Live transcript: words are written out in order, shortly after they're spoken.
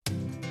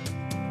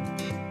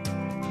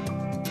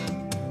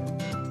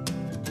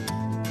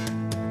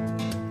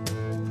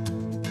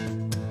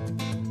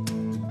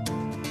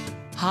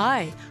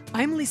Hi,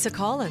 I'm Lisa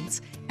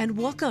Collins, and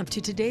welcome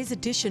to today's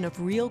edition of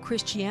Real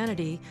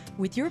Christianity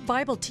with your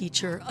Bible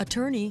teacher,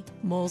 attorney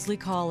Moseley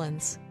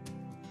Collins.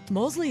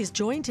 Moseley is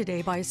joined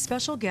today by a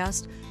special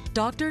guest,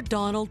 Dr.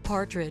 Donald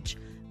Partridge,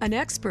 an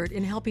expert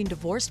in helping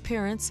divorced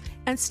parents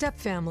and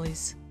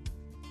stepfamilies.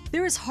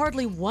 There is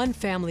hardly one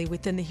family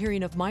within the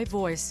hearing of my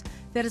voice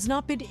that has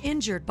not been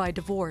injured by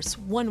divorce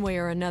one way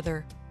or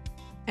another.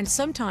 And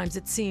sometimes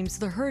it seems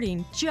the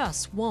hurting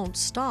just won't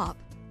stop.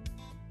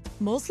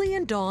 Moseley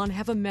and Dawn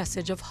have a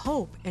message of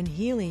hope and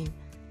healing.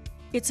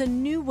 It's a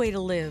new way to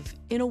live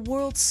in a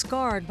world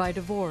scarred by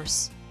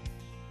divorce.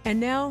 And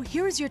now,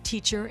 here is your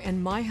teacher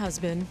and my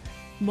husband,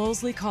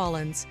 Moseley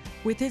Collins,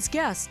 with his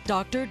guest,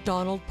 Dr.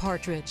 Donald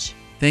Partridge.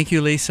 Thank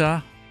you,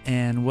 Lisa,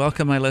 and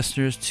welcome my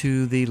listeners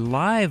to the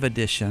live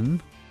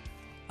edition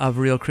of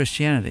Real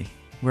Christianity.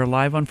 We're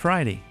live on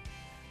Friday,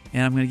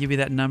 and I'm going to give you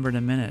that number in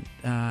a minute.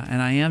 And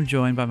I am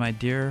joined by my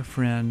dear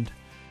friend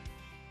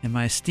and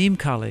my esteemed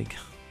colleague,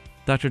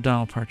 Dr.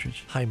 Donald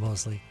Partridge. Hi,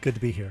 Moseley. Good to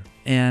be here.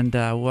 And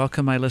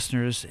welcome, my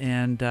listeners.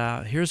 And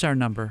here's our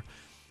number.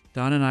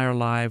 Don and I are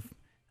live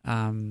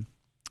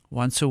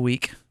once a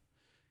week,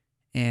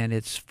 and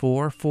it's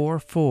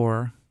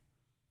 444-4000.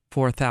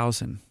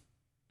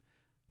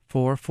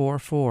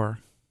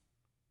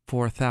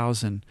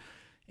 444-4000.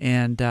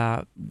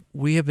 And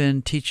we have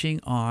been teaching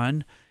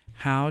on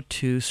how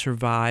to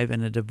survive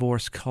in a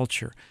divorce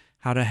culture,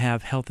 how to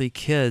have healthy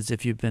kids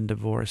if you've been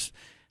divorced,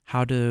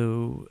 how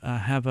to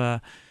have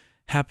a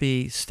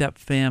happy step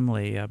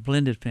family, a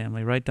blended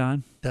family, right,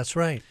 Don? That's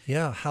right.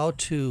 Yeah, how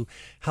to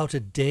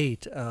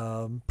date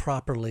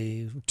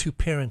properly, two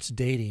parents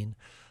dating,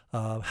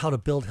 how to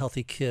build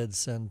healthy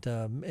kids and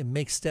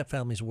make step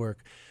families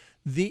work.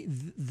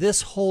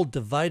 This whole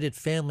divided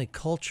family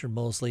culture,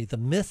 Moseley, the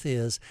myth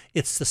is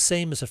it's the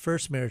same as a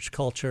first marriage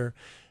culture,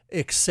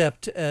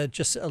 except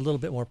just a little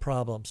bit more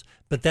problems.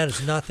 But that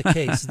is not the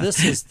case.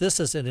 This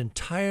is an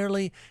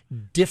entirely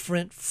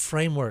different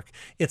framework.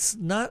 It's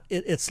not.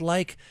 It's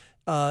like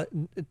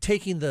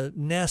taking the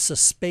NASA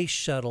space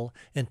shuttle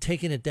and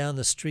taking it down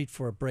the street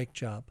for a brake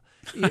job.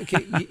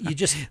 You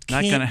just can't.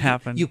 Not going to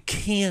happen. You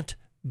can't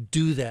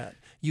do that.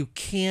 You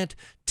can't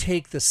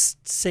take the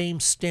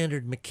same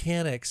standard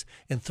mechanics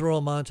and throw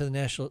them onto the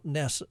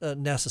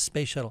NASA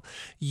space shuttle.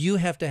 You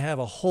have to have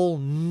a whole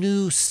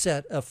new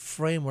set of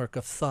framework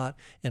of thought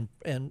and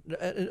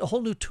a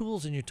whole new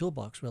tools in your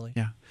toolbox, really.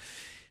 Yeah.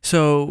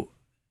 So,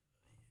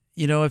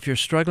 if you're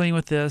struggling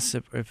with this,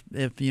 if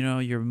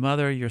your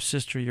mother, your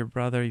sister, your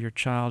brother, your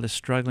child is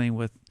struggling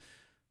with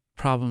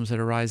problems that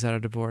arise out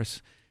of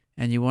divorce,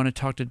 and you want to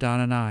talk to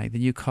Don and I,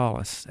 then you call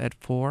us at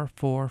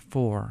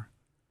 444-4000,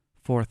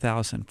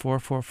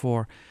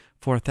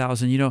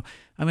 444-4000.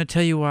 I'm going to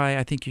tell you why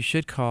I think you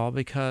should call,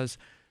 because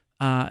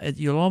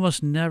you'll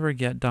almost never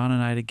get Don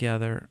and I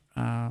together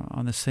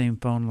on the same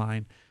phone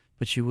line,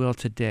 but you will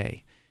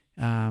today.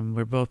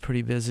 We're both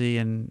pretty busy,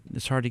 and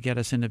it's hard to get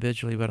us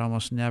individually, but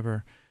almost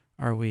never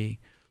are we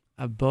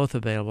both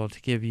available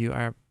to give you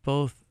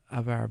both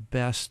of our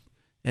best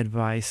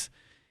advice.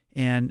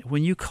 And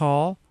when you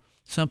call,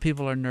 some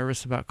people are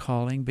nervous about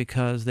calling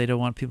because they don't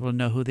want people to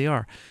know who they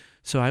are.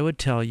 So I would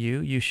tell you,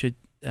 you should,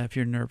 if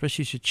you're nervous,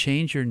 you should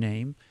change your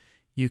name.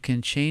 You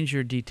can change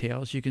your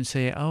details. You can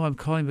say, oh, I'm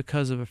calling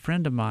because of a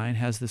friend of mine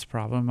has this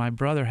problem. My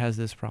brother has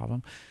this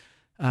problem.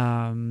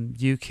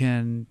 You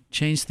can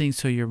change things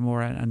so you're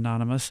more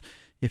anonymous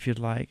if you'd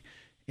like.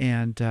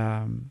 And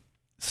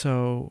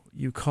so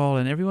you call,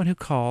 and everyone who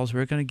calls,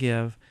 we're going to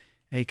give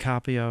a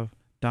copy of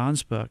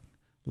Don's book,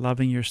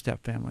 Loving Your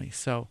Stepfamily.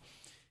 So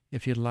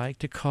if you'd like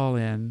to call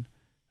in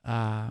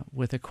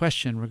with a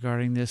question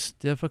regarding this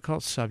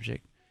difficult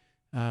subject,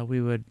 we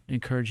would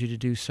encourage you to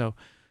do so.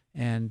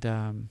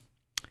 And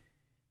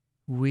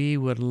we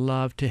would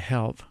love to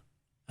help,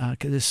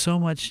 because there's so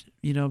much,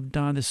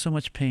 Don, there's so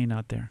much pain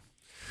out there.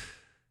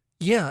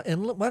 Yeah,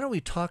 and why don't we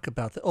talk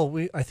about that?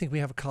 I think we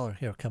have a caller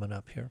here coming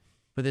up here.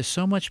 But there's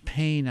so much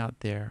pain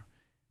out there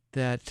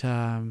that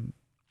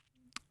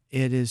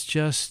it is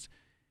just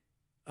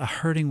a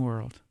hurting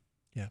world.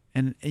 Yeah.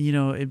 And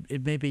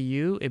it may be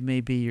you, it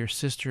may be your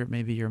sister, it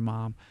may be your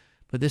mom,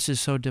 but this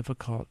is so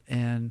difficult.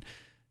 And,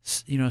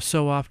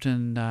 so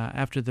often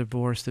after the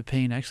divorce, the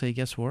pain actually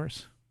gets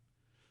worse.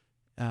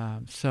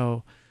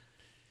 So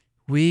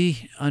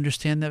we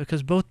understand that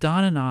because both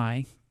Don and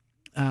I,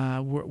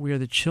 we are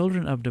the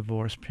children of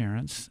divorced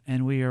parents,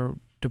 and we are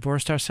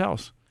divorced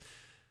ourselves.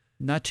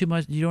 Not too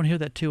much. You don't hear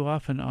that too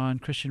often on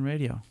Christian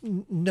radio.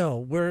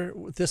 No,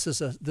 this is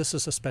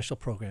a special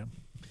program.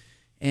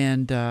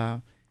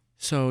 And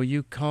so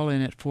you call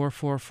in at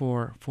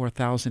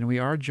 444-4000. We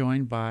are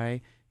joined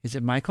by, is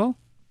it Michael?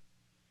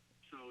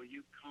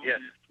 Yes.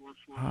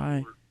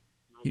 Hi.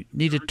 You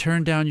need to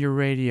turn down your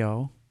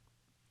radio.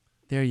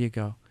 There you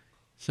go.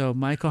 So,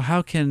 Michael,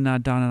 how can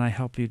Don and I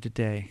help you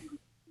today?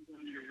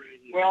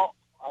 Well,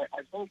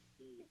 I think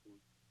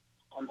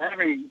I'm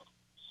having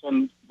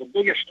the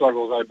biggest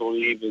struggles, I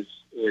believe, is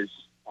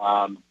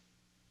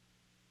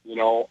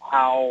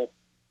how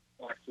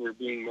after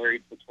being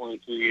married for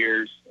 22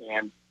 years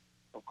and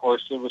of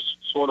course, it was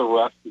sort of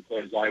rough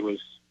because I was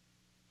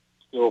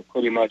still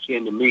pretty much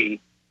into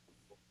me.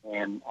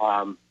 And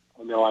I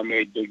know I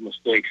made big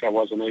mistakes. I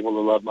wasn't able to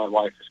love my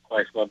wife as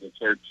Christ loved the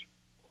church,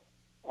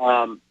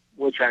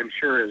 which I'm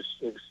sure is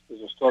a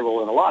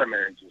struggle in a lot of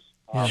marriages.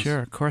 Sure,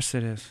 of course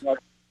it is. But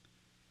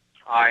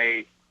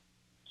I'm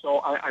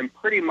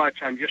pretty much,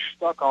 I'm just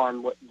stuck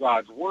on what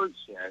God's Word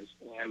says,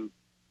 and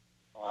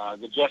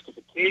the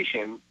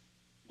justification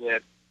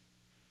that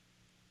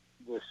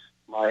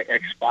my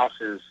ex-spouse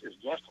is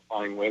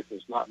justifying with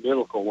is not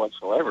biblical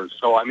whatsoever.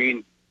 So, I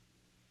mean,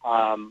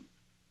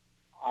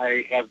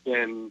 I have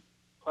been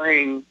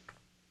praying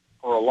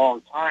for a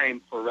long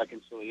time for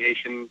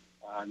reconciliation.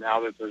 Now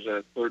that there's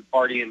a third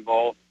party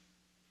involved,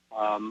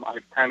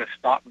 I've kind of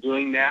stopped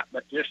doing that,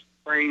 but just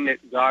praying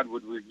that God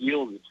would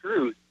reveal the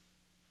truth,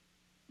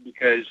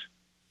 because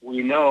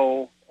we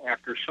know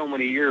after so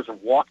many years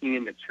of walking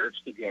in the church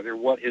together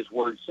what His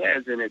Word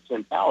says, and it's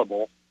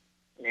infallible.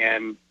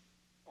 And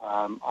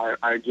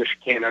I just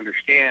can't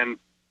understand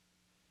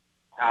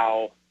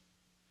how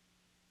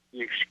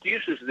the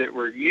excuses that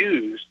were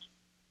used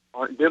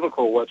aren't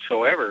biblical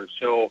whatsoever.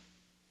 So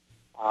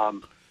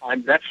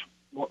that's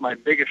what my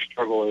biggest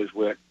struggle is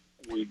with.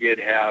 We did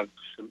have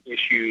some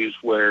issues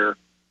where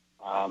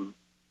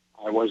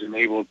I wasn't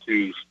able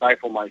to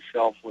stifle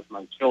myself with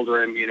my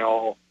children,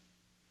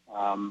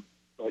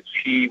 but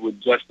she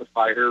would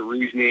justify her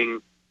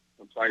reasoning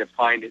and try to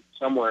find it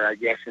somewhere, I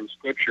guess, in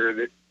Scripture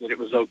that it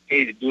was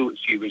okay to do what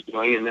she was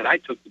doing. And then I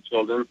took the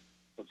children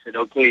and said,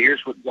 okay,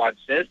 here's what God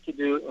says to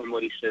do and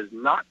what He says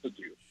not to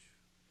do.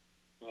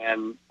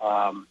 And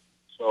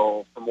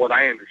so from what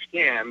I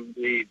understand,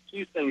 the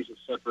two things that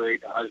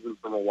separate a husband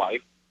from a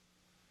wife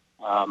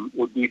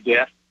would be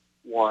death,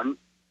 one,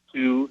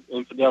 two,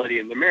 infidelity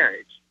in the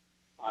marriage.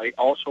 I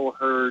also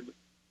heard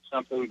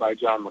something by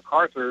John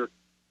MacArthur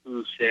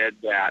who said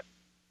that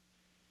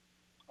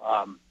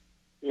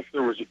if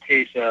there was a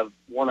case of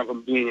one of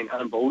them being an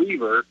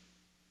unbeliever,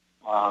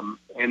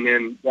 and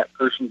then that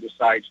person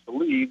decides to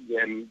leave,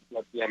 then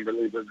let the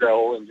unbeliever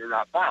go and you're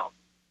not bound.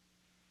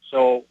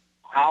 So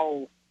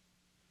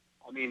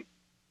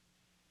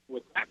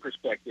with that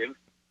perspective,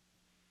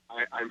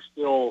 I'm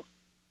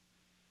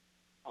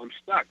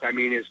stuck. I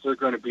mean, is there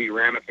going to be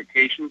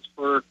ramifications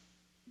for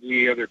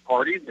the other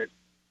party that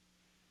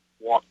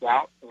walked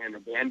out and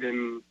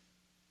abandoned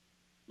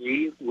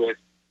me with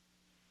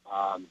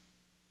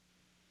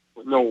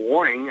no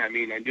warning? I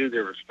mean, I knew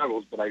there were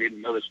struggles, but I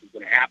didn't know this was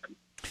going to happen.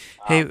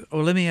 Hey,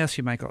 well, let me ask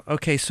you, Michael.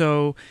 Okay,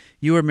 so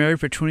you were married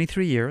for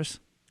 23 years.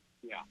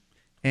 Yeah.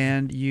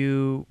 And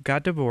you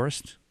got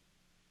divorced.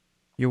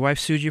 Your wife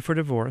sued you for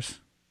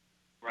divorce.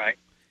 Right.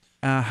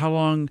 How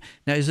long?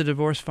 Now, is the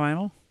divorce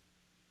final?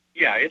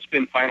 Yeah, it's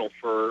been final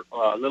for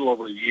a little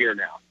over a year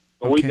now.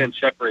 But Okay. We've been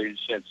separated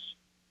since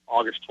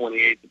August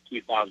 28th of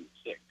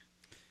 2006.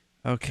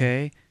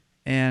 Okay.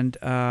 And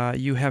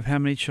you have how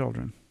many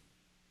children?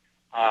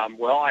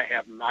 Well, I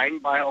have 9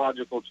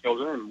 biological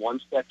children and 1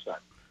 stepson.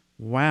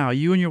 Wow.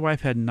 You and your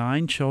wife had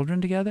 9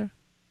 children together?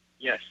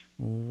 Yes.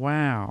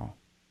 Wow.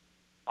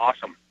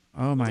 Awesome.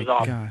 Oh, my It was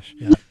awesome. gosh.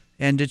 Yeah.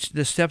 And did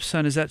the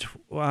stepson, is that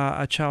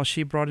a child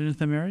she brought into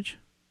the marriage?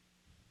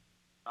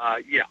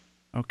 Yeah.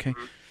 Okay.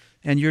 Mm-hmm.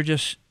 And you're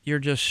just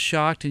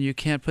shocked, and you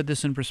can't put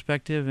this in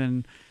perspective,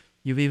 and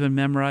you've even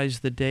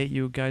memorized the date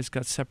you guys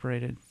got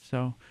separated.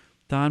 So,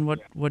 Don, what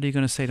are you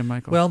going to say to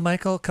Michael? Well,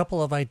 Michael, a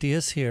couple of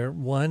ideas here.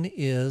 One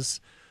is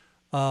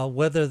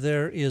whether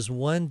there is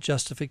one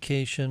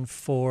justification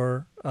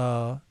for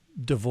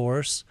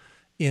divorce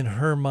in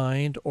her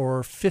mind,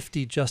 or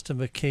 50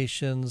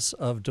 justifications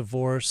of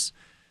divorce.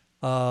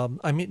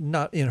 I mean,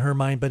 not in her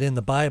mind, but in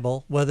the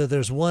Bible. Whether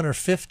there's 1 or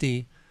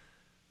 50,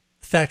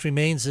 the fact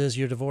remains is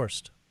you're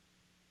divorced.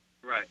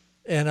 Right.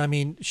 And I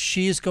mean,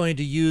 she's going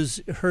to use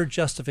her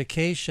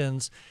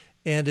justifications.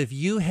 And if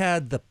you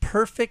had the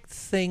perfect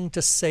thing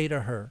to say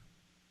to her,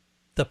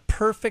 the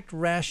perfect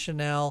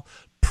rationale,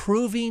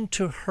 proving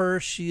to her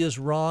she is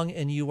wrong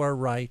and you are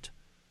right,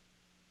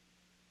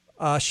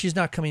 she's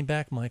not coming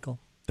back, Michael.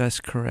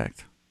 That's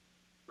correct.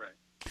 Right.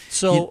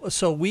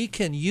 So we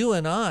can, you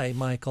and I,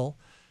 Michael,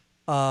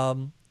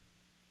 and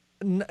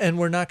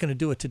we're not going to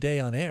do it today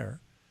on air,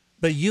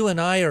 but you and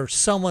I are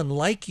someone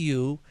like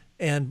you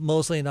and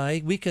Moseley and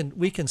I, we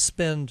can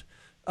spend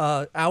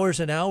hours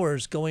and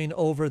hours going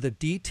over the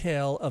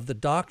detail of the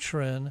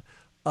doctrine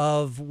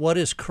of what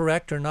is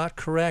correct or not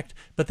correct,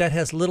 but that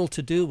has little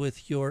to do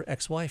with your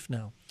ex-wife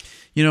now.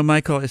 You know,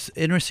 Michael, it's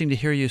interesting to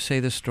hear you say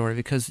this story,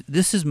 because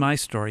this is my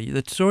story.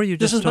 The story you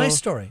just told. This is my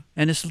story.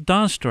 And it's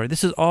Don's story.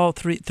 This is all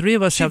three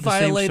of us She have the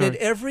same story. violated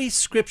every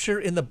scripture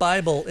in the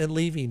Bible in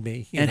leaving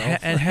me. You know?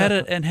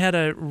 and had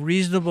a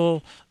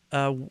reasonable,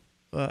 although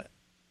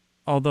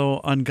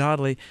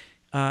ungodly,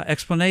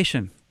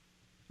 explanation,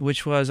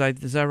 which was,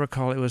 as I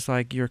recall, it was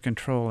like you're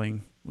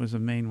controlling was the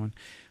main one.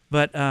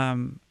 But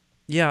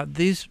yeah,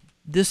 this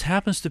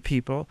happens to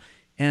people,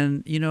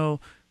 and you know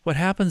what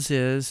happens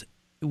is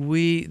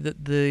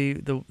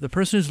the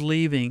person who's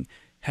leaving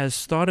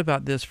has thought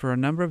about this for a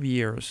number of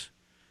years,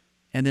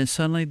 and then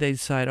suddenly they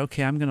decide,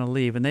 okay, I'm going to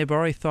leave, and they've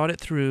already thought it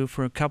through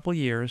for a couple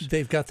years.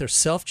 They've got their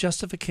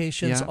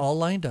self-justifications Yeah. all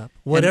lined up,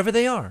 whatever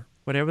they are.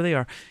 Whatever they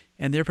are,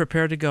 and they're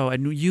prepared to go.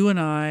 And you and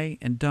I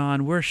and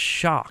Don, we're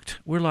shocked.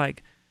 We're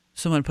like,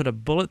 someone put a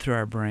bullet through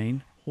our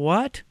brain.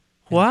 What?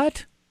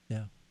 What?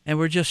 Yeah. And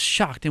we're just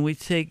shocked, and we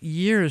take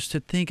years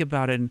to think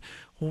about it. And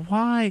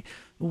why?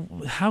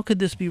 How could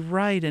this be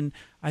right? And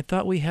I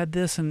thought we had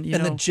this, and you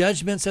know, the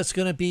judgments that's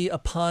going to be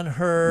upon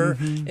her,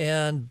 Mm-hmm.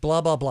 and blah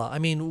blah blah. I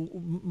mean,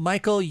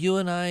 Michael, you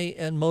and I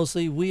and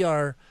Moseley, we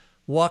are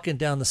walking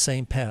down the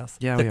same path.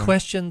 Yeah, we are.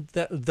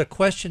 The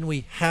question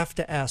we have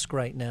to ask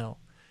right now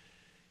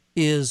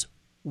is,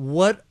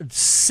 what,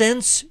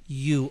 since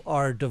you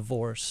are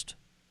divorced,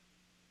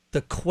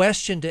 the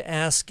question to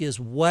ask is,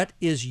 what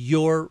is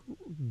your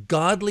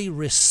godly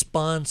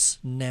response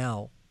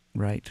now?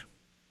 right.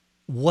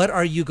 What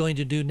are you going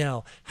to do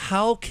now?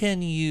 How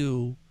can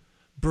you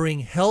bring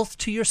health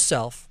to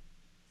yourself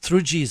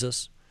through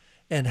Jesus,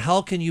 and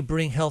how can you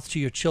bring health to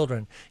your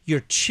children?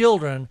 Your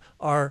children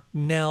are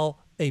now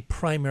a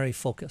primary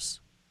focus.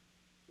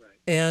 Right.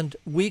 And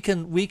we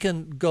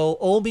can go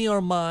oh me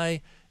or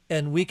my,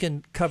 and we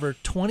can cover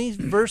 20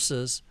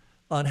 verses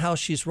on how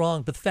she's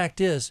wrong, but the fact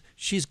is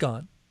she's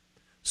gone.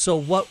 So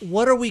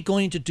what are we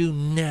going to do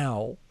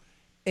now?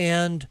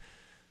 And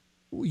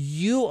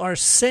you are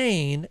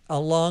saying,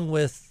 along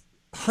with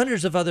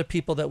hundreds of other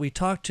people that we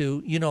talk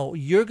to, you know,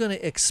 you're going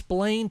to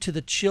explain to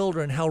the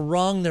children how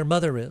wrong their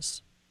mother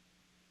is.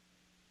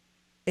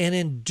 And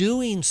in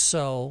doing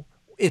so,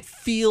 it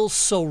feels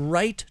so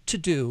right to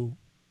do.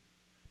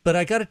 But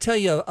I got to tell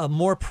you a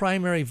more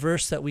primary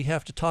verse that we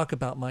have to talk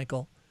about,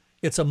 Michael.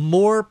 It's a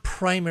more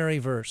primary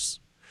verse.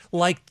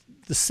 Like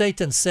the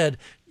Satan said,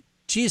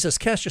 Jesus,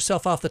 cast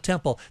yourself off the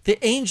temple. The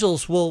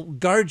angels will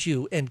guard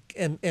you and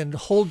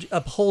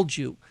uphold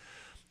you.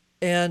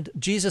 And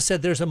Jesus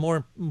said there's a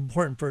more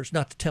important verse,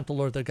 not to tempt the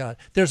Lord their God.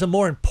 There's a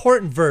more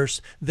important verse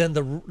than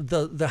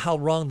the how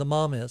wrong the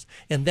mom is.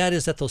 And that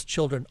is that those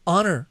children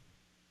honor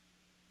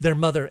their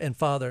mother and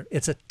father.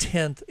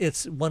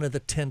 It's one of the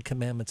 10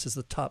 commandments.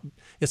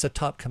 It's a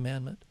top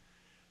commandment.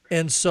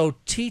 And so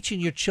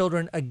teaching your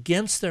children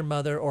against their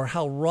mother or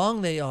how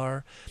wrong they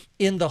are,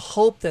 in the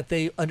hope that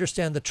they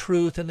understand the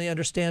truth and they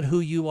understand who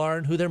you are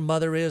and who their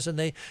mother is, and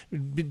they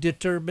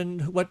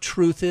determine what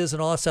truth is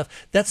and all that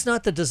stuff. That's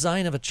not the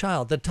design of a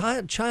child.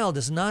 The child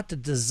is not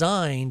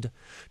designed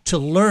to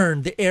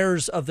learn the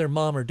errors of their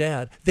mom or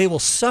dad. They will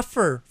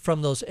suffer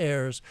from those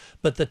errors,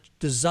 but the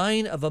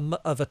design of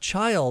a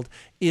child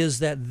is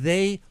that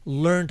they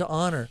learn to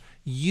honor.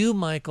 You,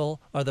 Michael,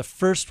 are the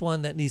first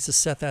one that needs to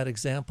set that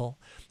example.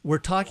 We're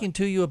talking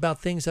to you about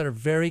things that are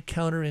very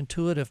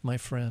counterintuitive, my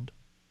friend.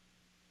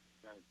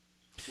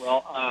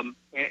 Well,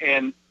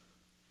 and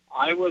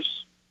I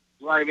was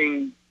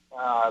driving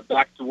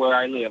back to where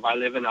I live. I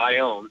live in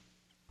Ione,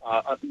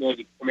 up near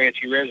the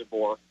Comanche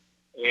Reservoir,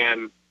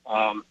 and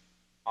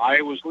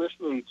I was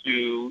listening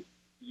to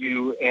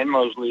you and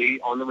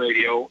Moseley on the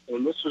radio,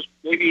 and this was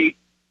maybe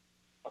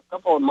a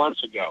couple of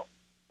months ago.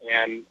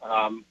 And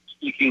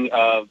speaking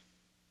of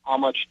how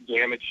much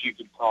damage you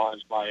could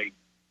cause by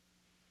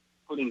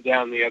putting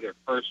down the other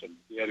person,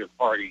 the other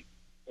party.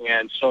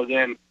 And so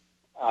then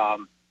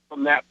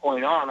from that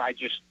point on, I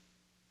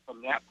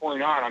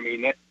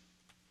mean,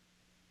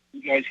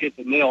 you guys hit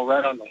the nail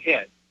right on the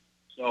head.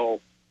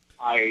 So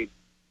I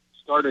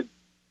started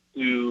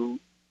to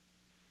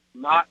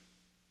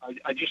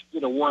I just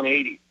did a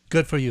 180.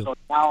 Good for you.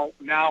 So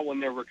now when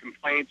there were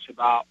complaints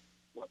about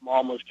what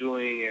mom was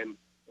doing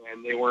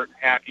and they weren't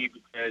happy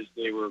because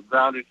they were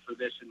grounded for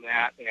this and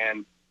that,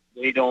 and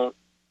they didn't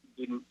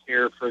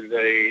care for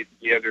the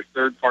other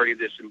third party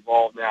that's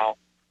involved now.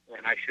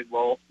 And I said,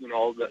 well, you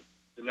know, the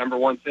number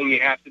one thing you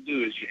have to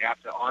do is you have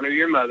to honor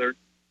your mother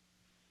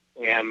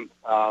and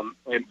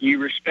be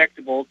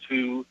respectable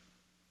to,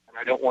 and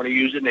I don't want to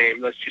use a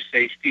name, let's just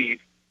say Steve.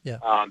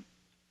 Yeah.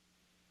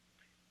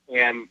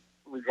 And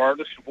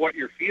regardless of what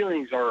your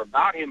feelings are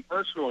about him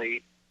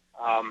personally,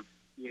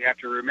 you have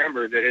to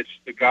remember that it's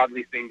the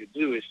godly thing to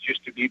do is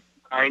just to be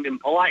kind and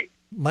polite.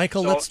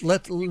 Michael, So,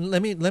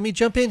 let me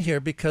jump in here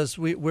because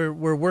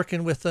we're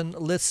working with a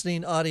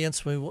listening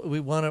audience. We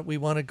want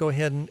to go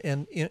ahead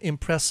and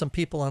impress some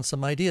people on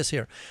some ideas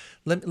here.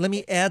 Let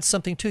me add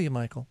something to you,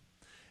 Michael.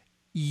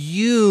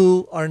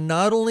 You are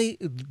not only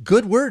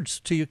good words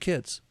to your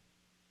kids,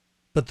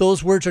 but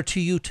those words are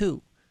to you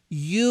too.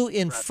 You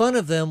in front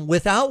of them,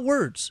 without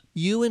words,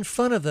 you in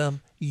front of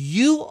them,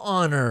 you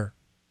honor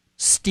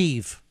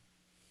Steve.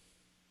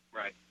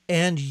 Right.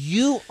 And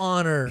you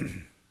honor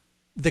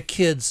the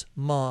kid's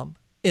mom.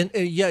 And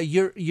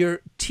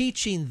you're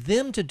teaching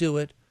them to do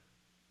it.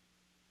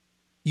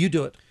 You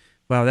do it.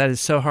 Well, that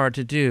is so hard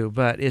to do,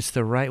 but it's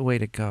the right way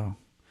to go.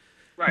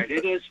 Right.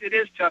 It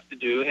is tough to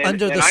do. And,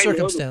 Under the and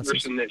circumstances. I know the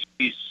person that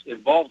she's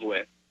involved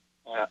with.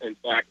 In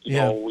fact, you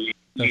know, we see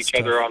that's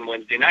each other tough. on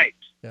Wednesday nights.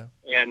 Yeah.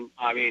 And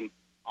I mean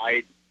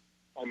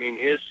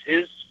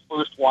his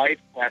first wife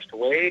passed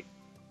away,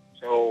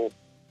 so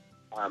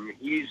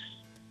he's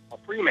a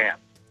free man,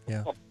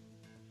 Yeah.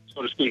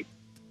 so to speak.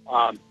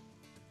 Well,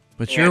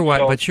 But And your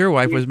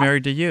wife was I-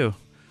 married to you.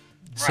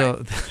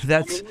 So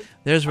Right.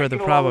 there's where I the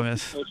get along problem with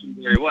is. this person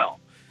very well.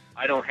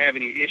 I don't have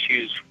any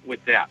issues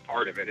with that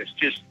part of it. It's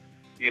just,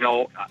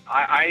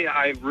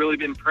 I've really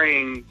been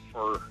praying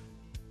for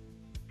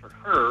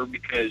her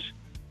because,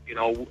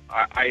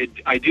 I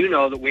do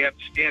know that we have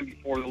to stand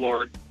before the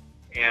Lord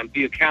and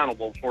be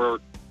accountable for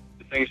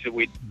the things that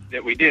we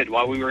did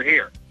while we were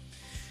here.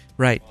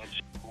 Right. And so,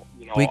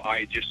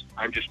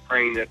 I'm just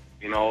praying that,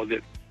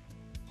 that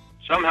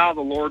somehow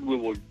the Lord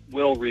will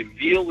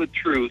reveal the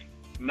truth,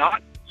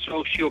 not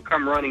so she'll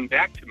come running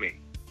back to me,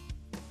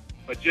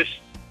 but just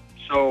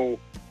so,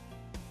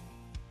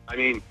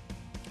 I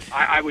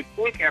would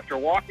think after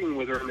walking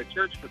with her in the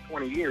church for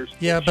 20 years.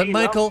 Yeah, that but she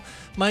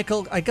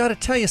Michael, I got to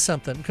tell you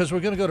something, because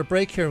we're going to go to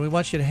break here, and we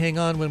want you to hang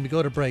on when we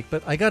go to break.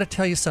 But I got to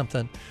tell you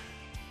something.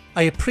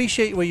 I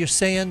appreciate what you're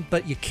saying,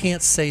 but you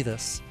can't say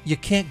this. You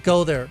can't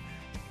go there.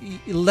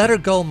 Let her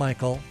go,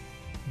 Michael.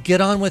 Get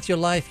on with your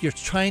life. You're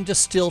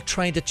still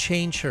trying to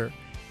change her.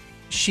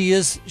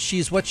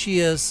 She's what she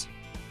is.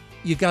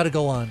 You got to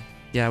go on.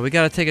 Yeah, we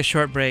got to take a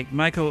short break.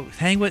 Michael,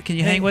 can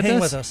you hang with us? Hang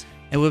with us.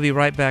 And we'll be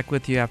right back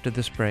with you after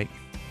this break.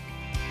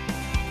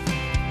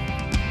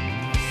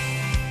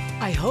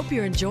 I hope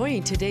you're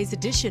enjoying today's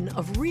edition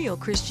of Real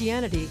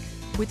Christianity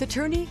with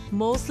attorney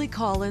Moseley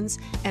Collins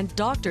and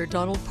Dr.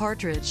 Donald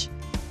Partridge.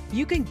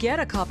 You can get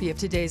a copy of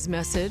today's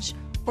message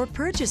or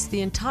purchase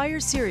the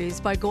entire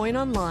series by going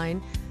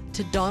online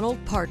to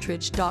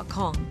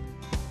donaldpartridge.com.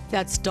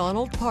 That's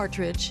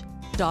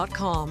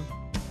donaldpartridge.com.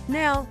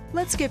 Now,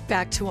 let's get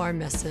back to our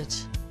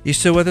message. You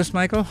still with us,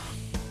 Michael?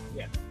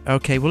 Yeah.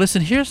 Okay, well,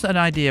 listen, here's an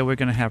idea we're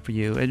going to have for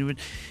you. And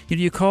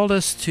you called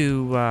us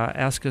to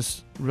ask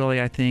us, really,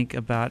 I think,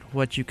 about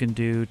what you can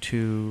do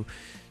to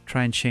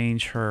try and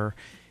change her.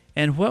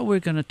 And what we're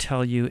going to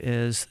tell you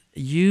is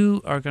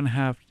you are going to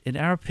have, in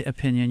our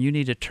opinion, you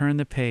need to turn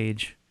the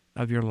page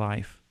of your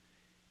life.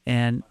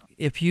 And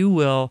if you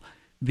will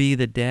be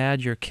the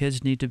dad your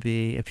kids need to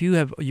be, if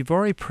you've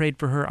already prayed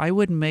for her, I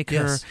wouldn't make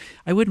her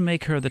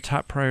the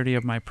top priority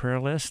of my prayer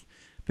list,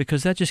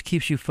 because that just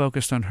keeps you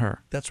focused on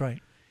her. That's right.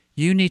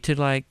 You need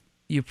to,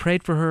 you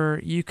prayed for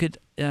her, you could,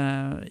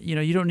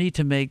 you don't need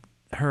to make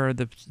her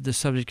the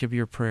subject of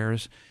your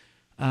prayers.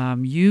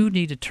 You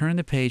need to turn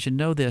the page and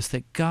know this,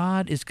 that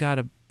God has got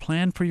a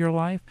plan for your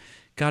life.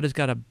 God has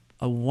got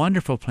a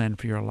wonderful plan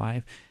for your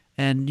life.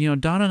 And,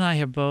 Don and I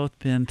have both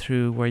been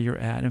through where you're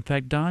at. In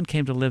fact, Don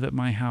came to live at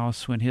my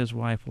house when his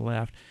wife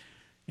left,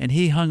 and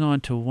he hung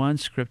on to one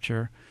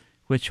scripture,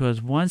 which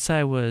was, once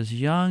I was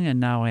young and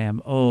now I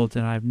am old,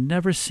 and I've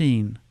never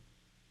seen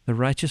the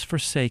righteous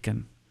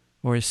forsaken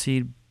or his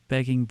seed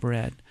begging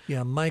bread.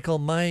 Yeah, Michael,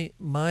 my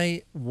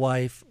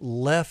wife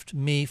left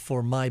me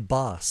for my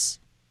boss.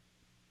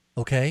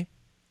 Okay?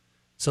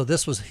 So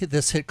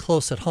this hit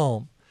close at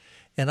home.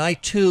 And I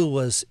too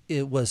was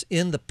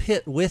in the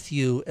pit with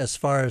you, as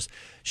far as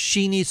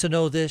she needs to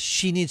know this,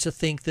 she needs to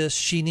think this,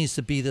 she needs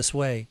to be this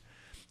way.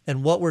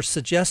 And what we're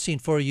suggesting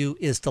for you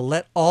is to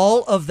let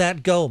all of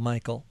that go,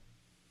 Michael,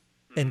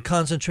 and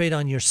concentrate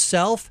on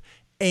yourself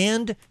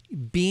and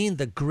being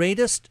the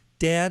greatest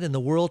dad in the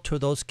world to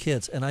those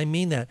kids. And I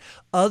mean that.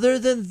 Other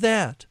than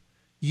that,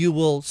 you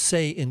will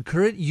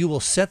you will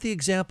set the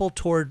example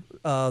toward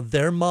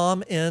their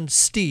mom and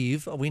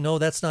Steve. We know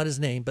that's not his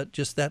name, but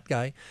just that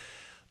guy.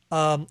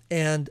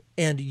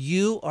 And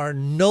you are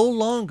no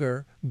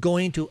longer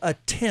going to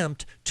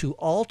attempt to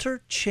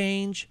alter,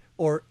 change,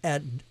 or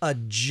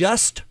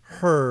adjust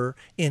her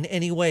in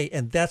any way.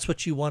 And that's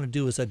what you want to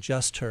do, is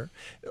adjust her.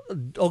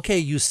 Okay,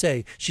 you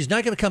say, she's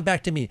not going to come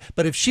back to me,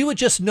 but if she would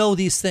just know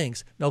these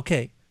things.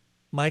 Okay,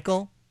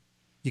 Michael,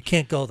 you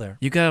can't go there.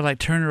 You got to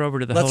turn her over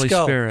to the Let's Holy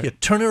go. Spirit. You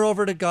turn her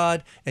over to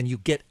God and you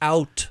get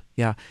out.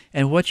 Yeah.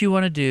 And what you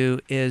want to do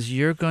is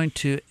you're going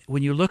to,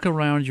 when you look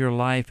around your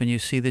life and you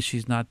see that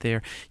she's not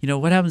there,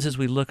 what happens is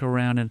we look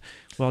around and,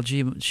 well,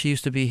 gee, she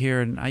used to be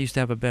here and I used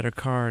to have a better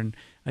car and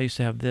I used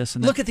to have this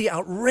and that. Look at the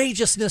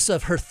outrageousness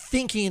of her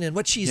thinking and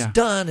what she's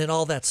done and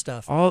all that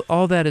stuff.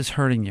 All that is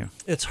hurting you.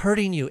 It's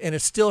hurting you, and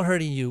it's still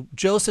hurting you.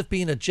 Joseph,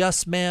 being a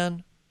just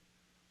man,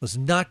 was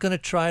not going to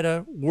try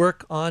to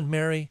work on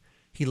Mary.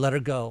 He let her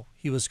go.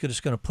 He was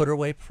just going to put her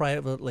away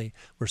privately.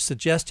 We're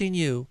suggesting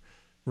you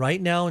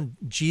right now, in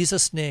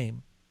Jesus'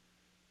 name,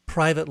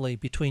 privately,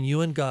 between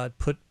you and God,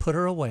 put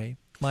her away.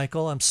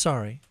 Michael, I'm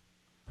sorry.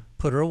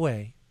 Put her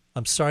away.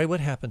 I'm sorry what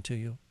happened to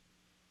you.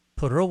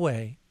 Put her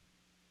away,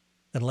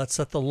 and let's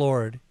let the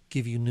Lord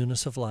give you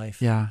newness of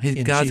life. Yeah,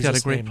 God's got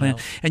a great plan.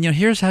 Now. And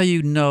here's how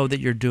you know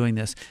that you're doing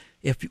this.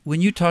 When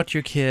you talk to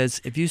your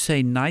kids, if you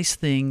say nice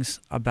things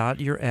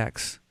about your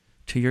ex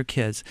to your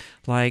kids,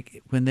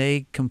 like when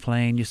they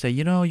complain, you say,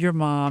 your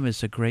mom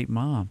is a great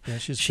mom. Yeah,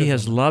 she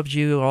has loved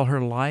you all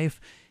her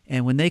life.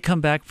 And when they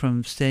come back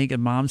from staying at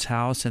mom's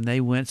house and they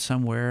went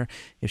somewhere,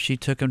 if she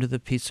took them to the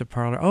pizza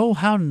parlor, oh,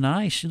 how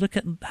nice. Look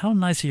at how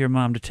nice of your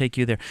mom to take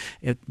you there.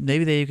 If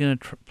maybe they're going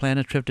to plan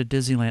a trip to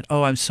Disneyland.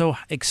 Oh, I'm so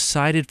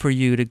excited for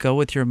you to go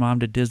with your mom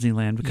to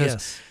Disneyland.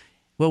 Because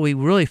What we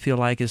really feel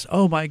like is,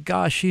 oh my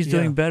gosh, she's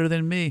doing better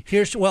than me.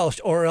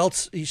 Or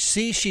else, you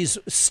see, she's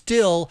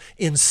still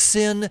in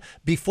sin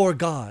before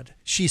God.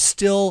 She's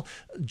still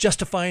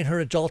justifying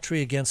her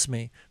adultery against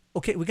me.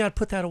 Okay, we got to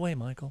put that away,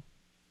 Michael.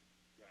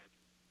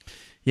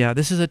 Yeah,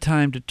 this is a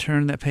time to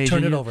turn that page.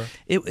 Turn it over.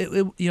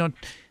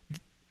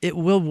 It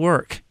will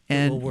work.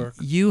 And it will work.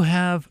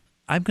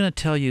 I'm going to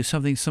tell you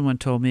something someone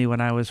told me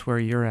when I was where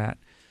you're at.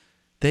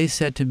 They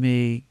said to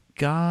me,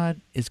 God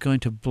is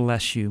going to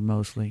bless you,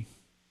 Moseley,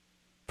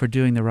 for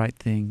doing the right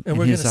thing and in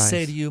we're His going to eyes.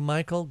 say to you,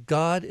 Michael,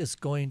 God is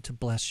going to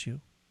bless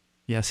you.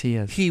 Yes, He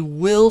is. He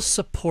will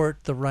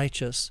support the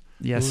righteous.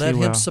 Yes, Let He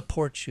will. Him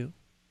support you.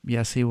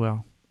 Yes, He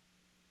will.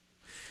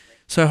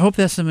 So I hope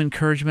that's some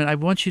encouragement. I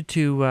want you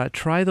to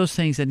try those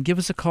things and give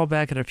us a call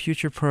back at a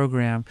future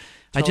program.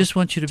 I just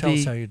want you to tell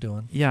us how you're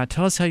doing. Yeah,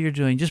 tell us how you're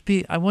doing.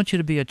 I want you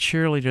to be a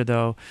cheerleader,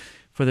 though,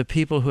 for the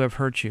people who have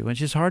hurt you,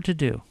 which is hard to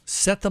do.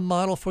 Set the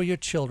model for your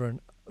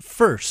children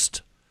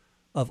first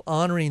of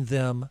honoring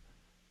them.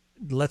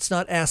 Let's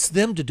not ask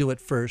them to do it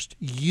first.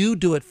 You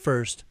do it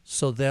first,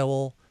 so they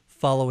will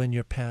follow in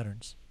your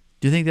patterns.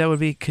 Do you think that would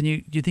be?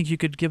 Do you think you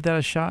could give that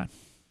a shot?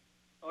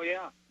 Oh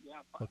yeah,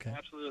 Okay.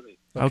 absolutely.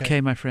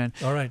 Okay, my friend.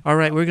 All right. All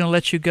right, we're going to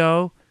let you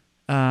go,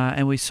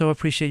 and we so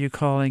appreciate you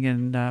calling.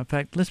 And in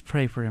fact, let's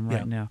pray for him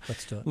right now.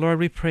 Let's do it. Lord,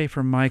 we pray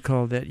for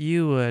Michael that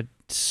you would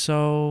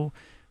so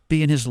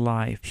be in his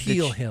life.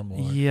 Heal him,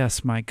 Lord.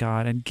 Yes, my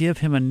God, and give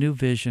him a new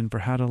vision for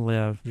how to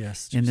live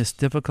Yes, in this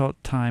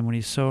difficult time when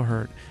he's so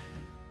hurt.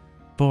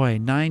 Boy,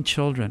 9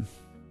 children.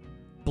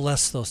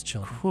 Bless those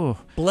children. Whew.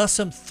 Bless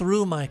them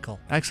through Michael.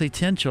 Actually,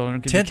 10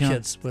 children. 10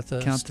 kids with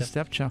a count the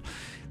stepchild.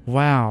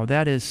 Wow,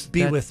 that is...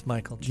 Be with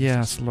Michael, Jesus.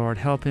 Yes, Lord,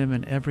 help him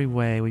in every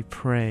way, we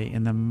pray,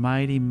 in the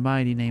mighty,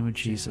 mighty name of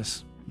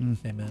Jesus.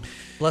 Amen.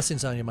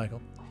 Blessings on you,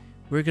 Michael.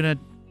 We're going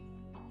to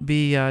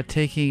be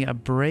taking a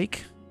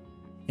break,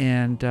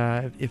 and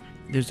if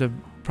there's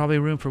probably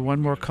room for one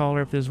more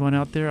caller if there's one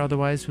out there.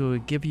 Otherwise, we will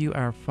give you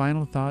our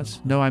final thoughts.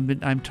 No,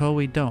 I'm told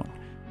we don't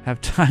have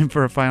time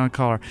for a final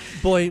caller.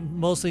 Boy,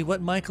 Moseley,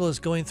 what Michael is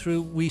going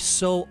through,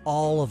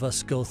 all of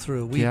us go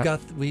through. We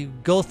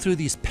go through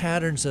these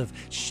patterns of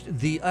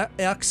the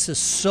ex is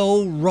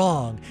so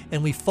wrong,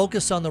 and we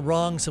focus on the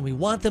wrongs, and we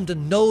want them to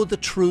know the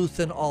truth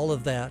and all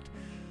of that.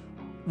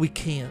 We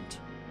can't.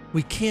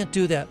 We can't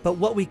do that. But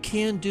what we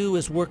can do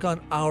is work on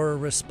our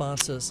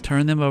responses.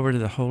 Turn them over to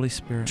the Holy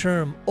Spirit. Turn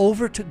them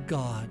over to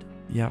God.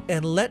 Yep.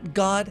 And let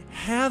God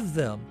have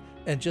them,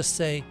 and just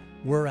say,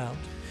 we're out.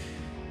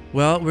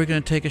 Well, we're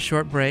going to take a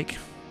short break,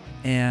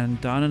 and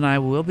Don and I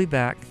will be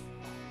back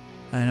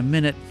in a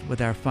minute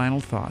with our final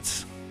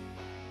thoughts.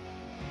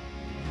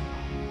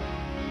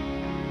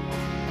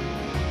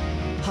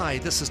 Hi,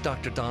 this is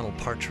Dr. Donald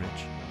Partridge.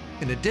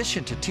 In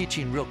addition to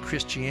teaching real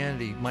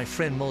Christianity, my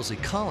friend Moseley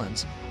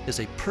Collins is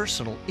a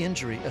personal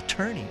injury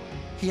attorney.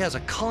 He has a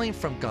calling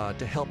from God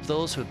to help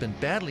those who have been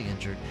badly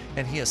injured,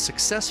 and he has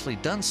successfully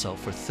done so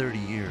for 30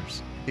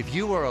 years. If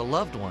you or a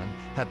loved one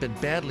have been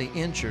badly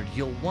injured,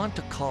 you'll want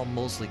to call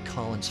Moseley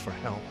Collins for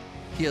help.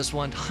 He has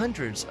won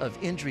hundreds of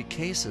injury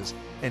cases,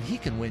 and he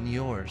can win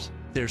yours.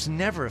 There's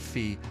never a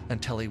fee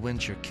until he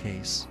wins your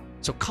case.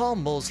 So call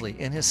Moseley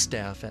and his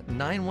staff at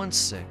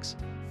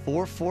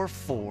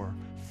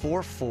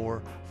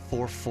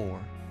 916-444-4444.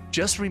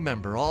 Just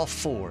remember all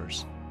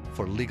fours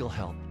for legal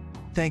help.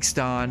 Thanks,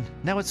 Don.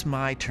 Now it's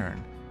my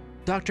turn.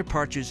 Dr.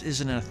 Partridge is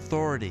an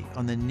authority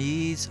on the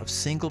needs of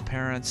single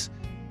parents,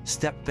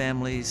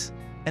 step-families,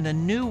 and a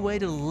new way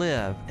to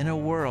live in a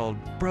world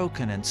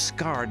broken and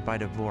scarred by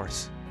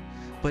divorce.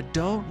 But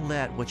don't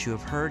let what you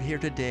have heard here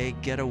today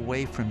get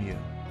away from you.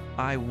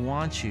 I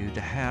want you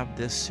to have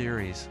this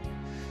series.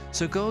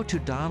 So go to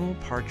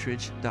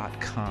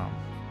donaldpartridge.com.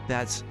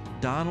 That's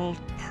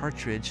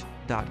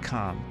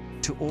donaldpartridge.com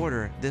to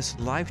order this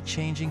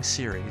life-changing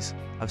series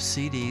of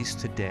CDs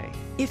today.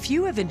 If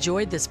you have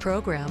enjoyed this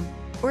program,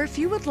 or if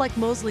you would like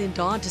Moseley and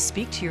Dawn to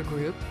speak to your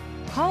group,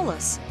 call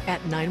us at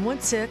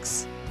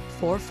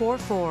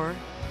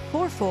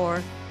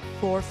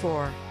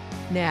 916-444-4444.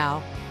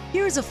 Now,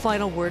 here's a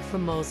final word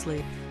from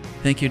Moseley.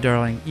 Thank you,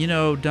 darling. You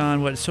know,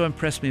 Don, what so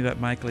impressed me about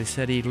Michael, he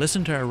said he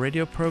listened to our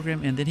radio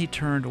program and then he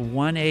turned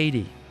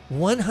 180.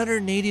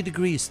 180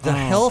 degrees. The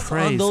health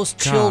on those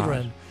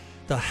children,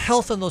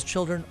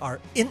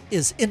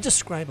 is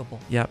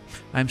indescribable. Yep.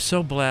 I'm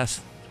so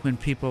blessed when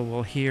people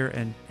will hear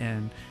and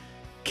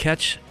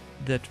catch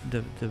the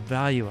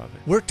value of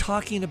it. We're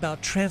talking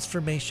about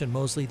transformation,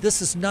 Moseley.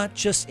 This is not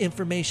just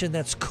information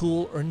that's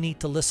cool or neat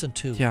to listen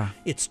to. Yeah.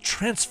 It's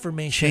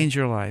transformation. Change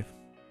your life.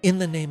 In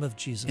the name of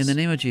Jesus. In the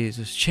name of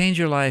Jesus. Change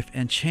your life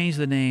and change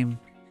the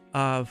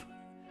life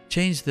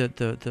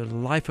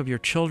of your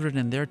children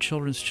and their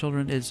children's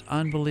children. It's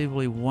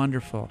unbelievably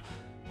wonderful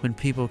when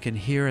people can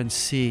hear and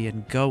see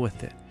and go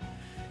with it.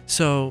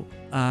 So,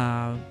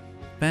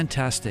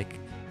 fantastic.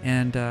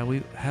 And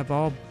we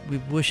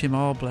wish him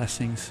all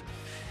blessings.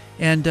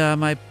 And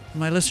my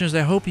listeners,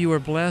 I hope you were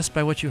blessed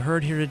by what you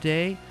heard here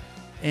today.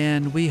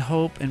 And we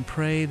hope and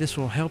pray this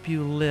will help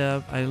you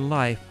live a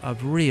life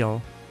of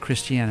real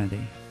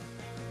Christianity.